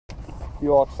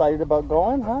You all excited about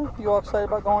going, huh? You all excited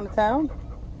about going to town?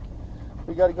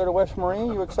 We got to go to West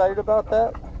Marine. You excited about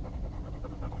that?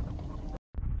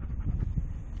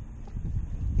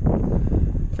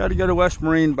 Got to go to West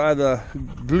Marine, buy the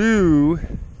glue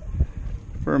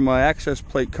for my access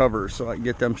plate covers so I can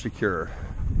get them secure.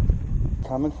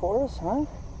 Coming for us, huh?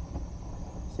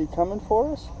 Is he coming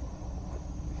for us?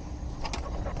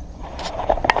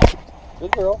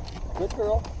 Good girl, good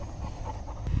girl.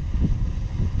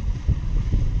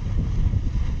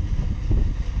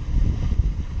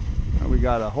 We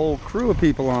got a whole crew of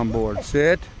people on board.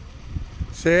 Sit,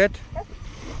 sit.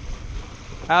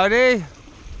 Howdy.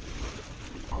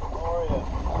 How are you?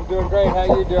 I'm doing great. How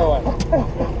you doing?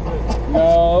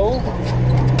 No.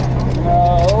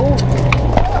 No.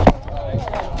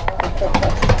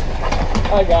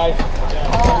 Hi guys.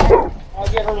 I'll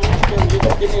get her leash here. You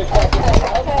can give me a second.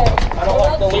 I don't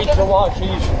like the leash to watch.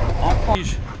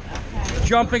 She's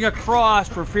jumping across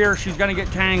for fear she's going to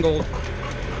get tangled.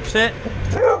 Sit.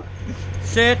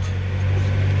 Sit.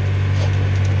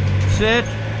 Sit.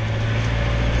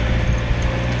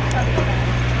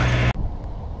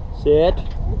 Sit.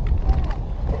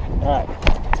 All right.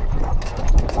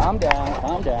 Calm down.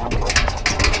 Calm down.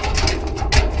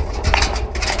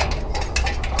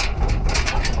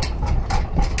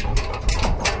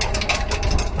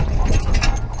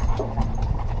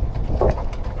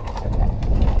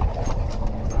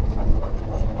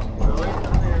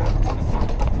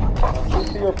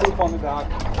 Your poop on the dock.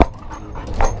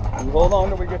 You hold on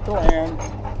till we get to land.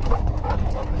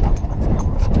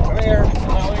 Come here.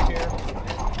 Now we're here.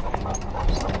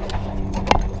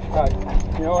 Alright,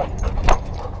 you know what?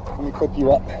 Let me cook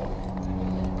you up.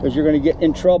 Because you're going to get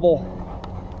in trouble.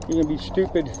 You're going to be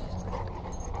stupid.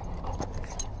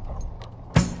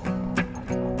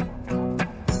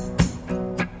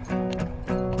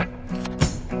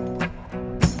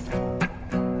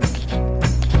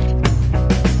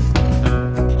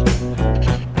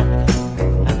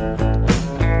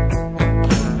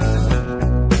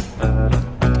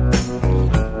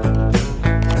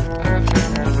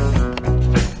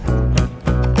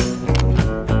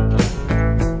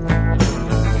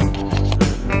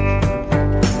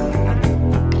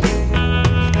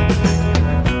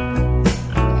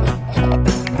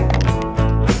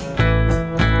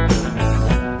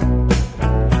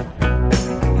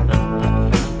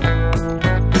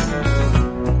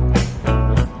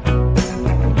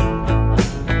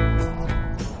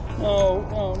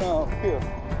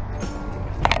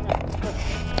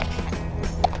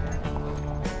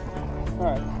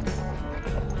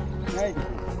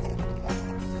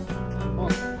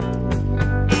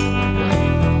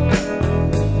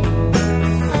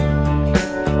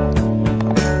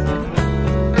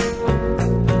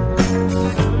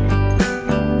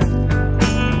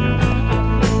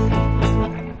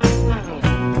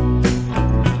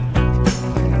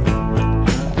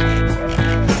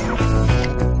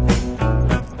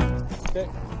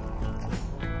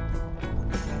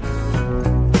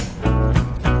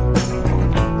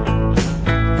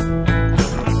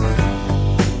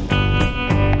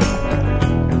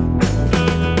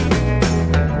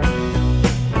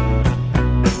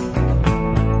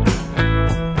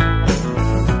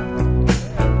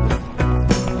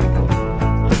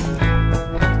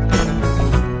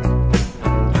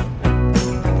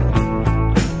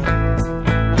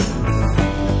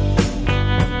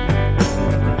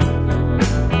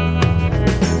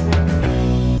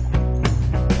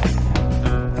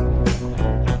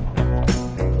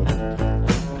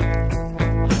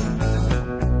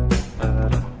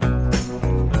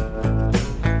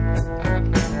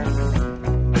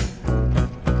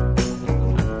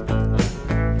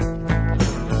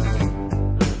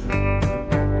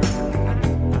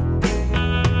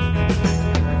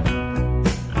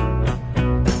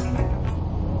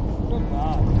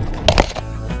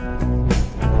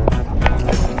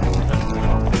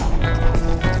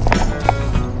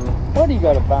 You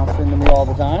got to bounce into me all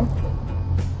the time.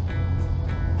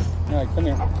 All right, come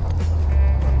here.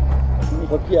 Let me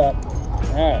hook you up.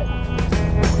 All right.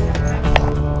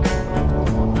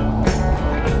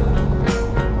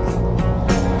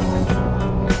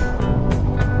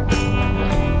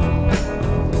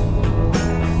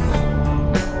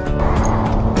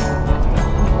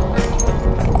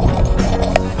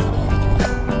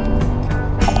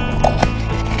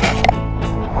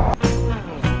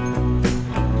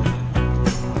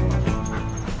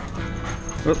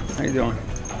 Oh, how you doing?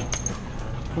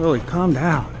 Lily, calm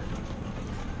down.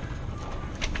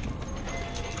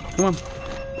 Come on.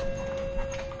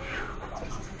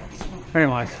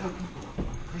 Anyways.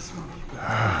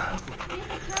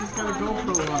 She's got a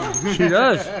GoPro on. She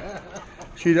does.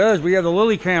 She does. We have the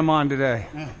Lilly cam on today.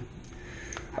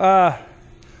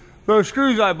 Those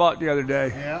screws I bought the other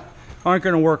day aren't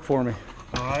going to work for me.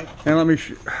 All right. And let me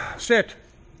sit.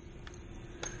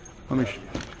 Let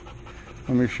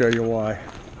me show you why.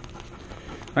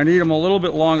 I need them a little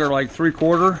bit longer, like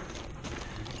 3/4.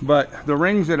 But the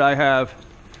rings that I have,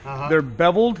 they're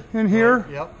beveled in here.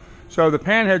 Yep. So the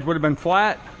pan heads would have been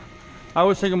flat. I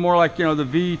was thinking more like, you know, the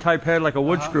V type head like a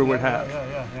wood screw would have.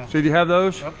 Yeah. So do you have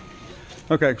those? Yep.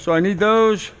 Okay, so I need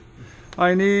those.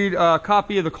 I need a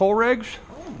copy of the coal regs.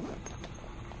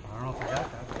 I don't know if I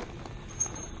got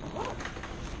that.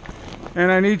 And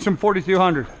I need some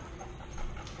 4200.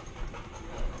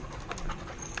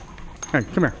 Hey,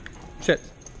 come here. Sit.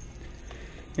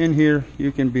 In here,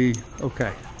 you can be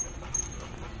okay.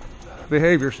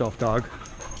 Behave yourself, dog.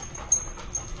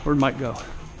 Where'd Mike go?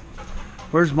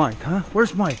 Where's Mike, huh?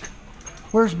 Where's Mike?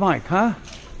 Where's Mike, huh?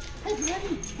 Hey,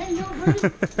 ready? Hey, you're ready?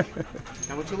 Is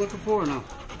that what you're looking for or no?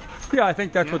 Yeah, I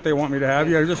think that's what they want me to have.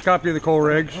 Yeah, just copy of the coal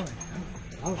regs.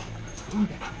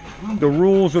 The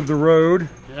rules of the road.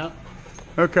 Yeah.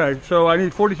 Okay, so I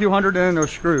need 4200 and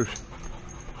those screws.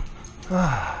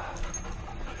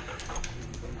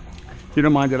 You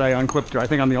don't mind that I unclipped her? I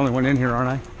think I'm the only one in here, aren't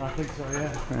I? I think so,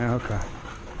 yeah. Yeah, okay.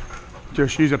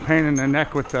 Just she's a pain in the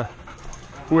neck with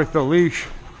the leash.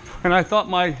 And I thought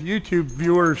my YouTube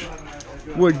viewers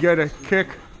would get a kick.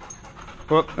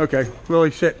 Well, okay,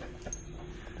 Lily, sit.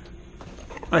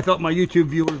 I thought my YouTube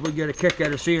viewers would get a kick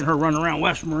out of seeing her run around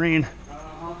West Marine.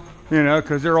 You know,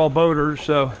 because they're all boaters,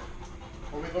 so.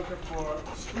 Are we looking for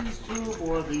a squeeze tube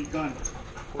or the gun?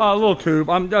 A little tube.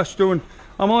 I'm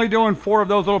only doing 4 of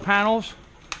those little panels.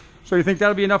 So you think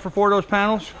that'll be enough for 4 of those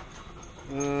panels?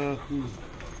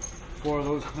 4 of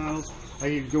those panels. Are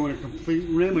you doing a complete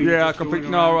rim? Or Yeah, complete.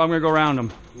 No, I'm gonna go around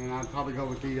them. And I'd probably go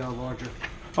with the larger.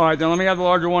 All right, then let me have the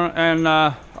larger one, and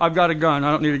I've got a gun.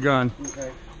 I don't need a gun.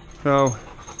 Okay. So.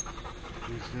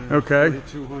 Okay.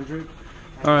 200.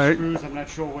 All right. Screws. I'm not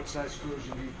sure what size screws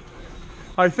you need.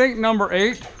 I think number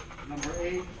 8. Number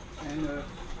 8 and.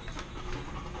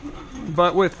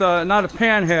 But with not a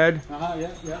pan head.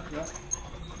 Yeah.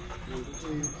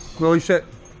 Lily, sit.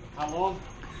 How long?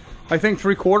 I think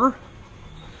 3/4.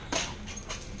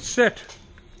 Sit.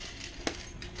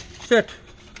 Sit.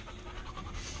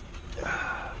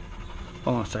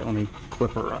 Hold on a second. Let me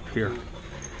flip her up here.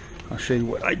 I'll show you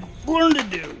what I learned to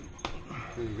do.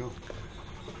 There you go.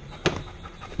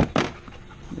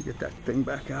 Let me get that thing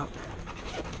back out.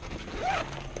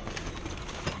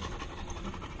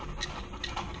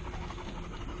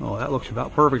 Oh, that looks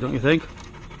about perfect, don't you think?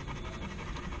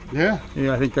 Yeah.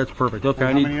 Yeah, I think that's perfect. Okay,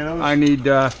 And how many of those? I need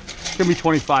give me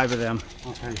 25 of them.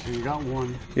 Okay, so you got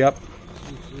 1. Yep.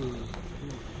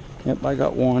 Yep, I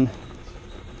got 1.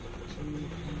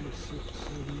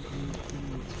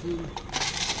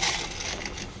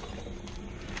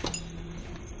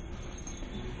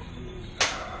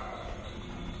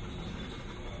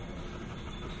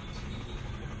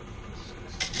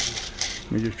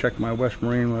 Let me just check my West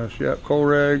Marine list. Yep, coal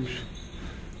regs,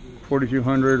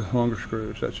 4200, longer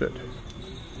screws. That's it.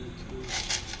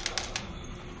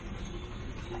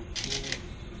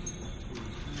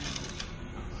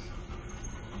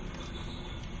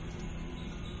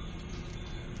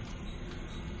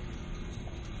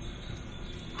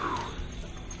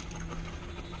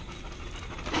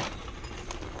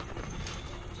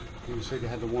 You said you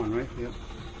had the 1, right? Yep.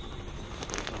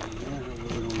 Yeah, we're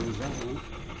going to lose that one.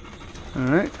 All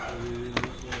right.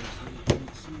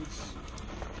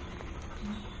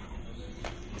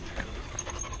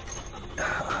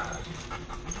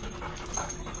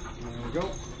 There we go.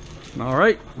 All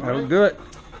right, that'll do it.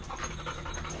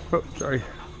 Oh, sorry.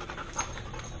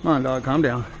 Come on, dog, calm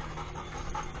down.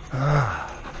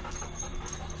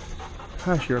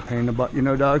 Gosh, you're a pain in the butt, you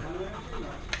know, dog.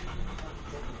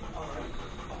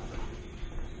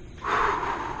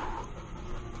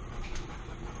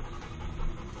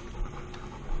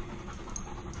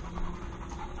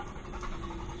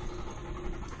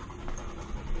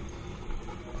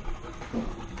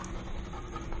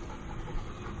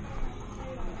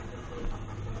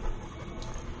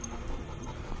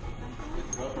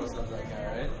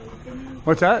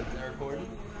 What's that? Is that recording?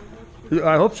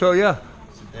 I hope so, yeah.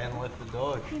 Sit down and let the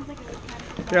dog.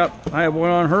 Yep, I have one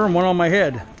on her and one on my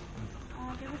head.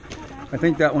 I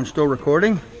think that one's still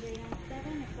recording.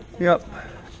 Yep,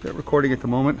 still recording at the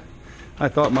moment. I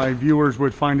thought my viewers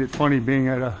would find it funny being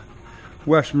at a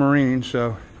West Marine,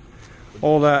 so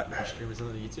all that. You stream this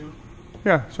on the YouTube?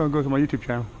 Yeah, so it goes to my YouTube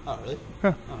channel. Oh, really?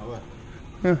 Yeah. Oh, what?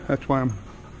 Yeah, that's why I'm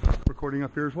recording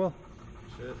up here as well.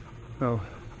 Shit. So,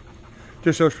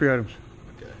 just those 3 items.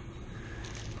 Okay.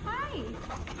 Hi, Hi.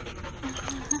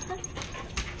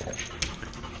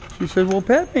 She said, well,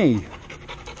 pet me.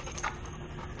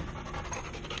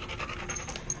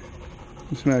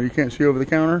 What's the matter? You can't see over the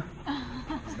counter?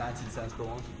 It's 19 cents per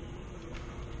one.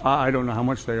 I don't know how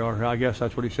much they are. I guess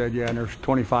that's what he said. Yeah, and there's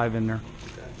 25 in there.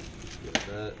 Okay. Get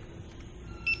that.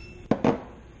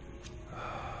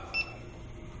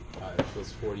 Alright, so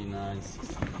it's 49,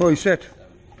 60. Holy shit.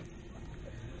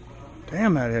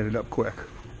 Damn, that added up quick.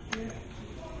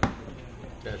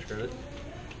 Cash credit.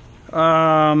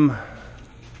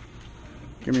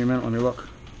 Give me a minute, let me look.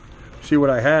 See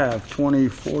what I have. 20,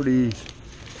 40,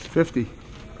 50.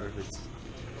 Perfect.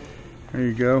 There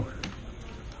you go.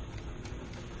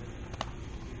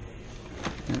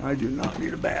 And I do not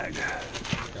need a bag.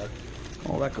 Okay.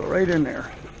 All that go right in there.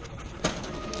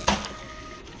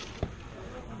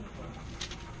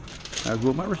 As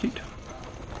will my receipt.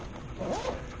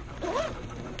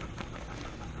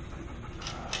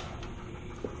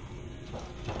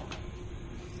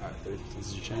 Alright, 30 cents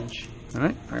is your change. All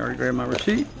right, I already grabbed my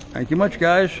receipt. Thank you much,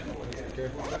 guys. Take care.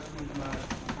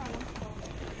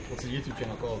 What's the YouTube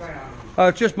channel called?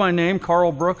 It's just my name,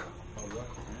 Carl Brook.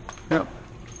 Yep.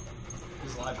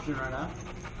 Is live stream right now?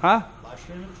 Huh? Live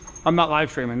streaming? I'm not live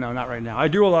streaming. No, not right now. I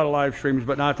do a lot of live streams,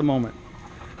 but not at the moment.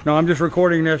 No, I'm just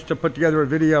recording this to put together a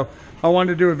video. I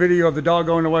wanted to do a video of the dog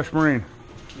going to West Marine.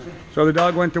 So the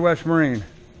dog went to West Marine.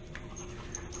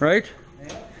 Right?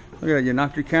 Look at that. You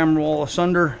knocked your camera all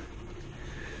asunder.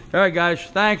 All right, guys.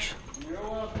 Thanks.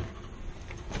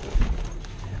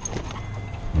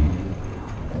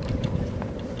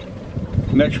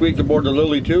 Next week aboard the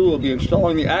Lilly 2, we'll be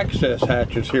installing the access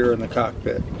hatches here in the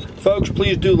cockpit. Folks,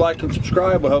 please do like and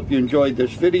subscribe. I hope you enjoyed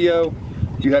this video.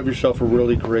 You have yourself a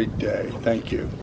really great day. Thank you.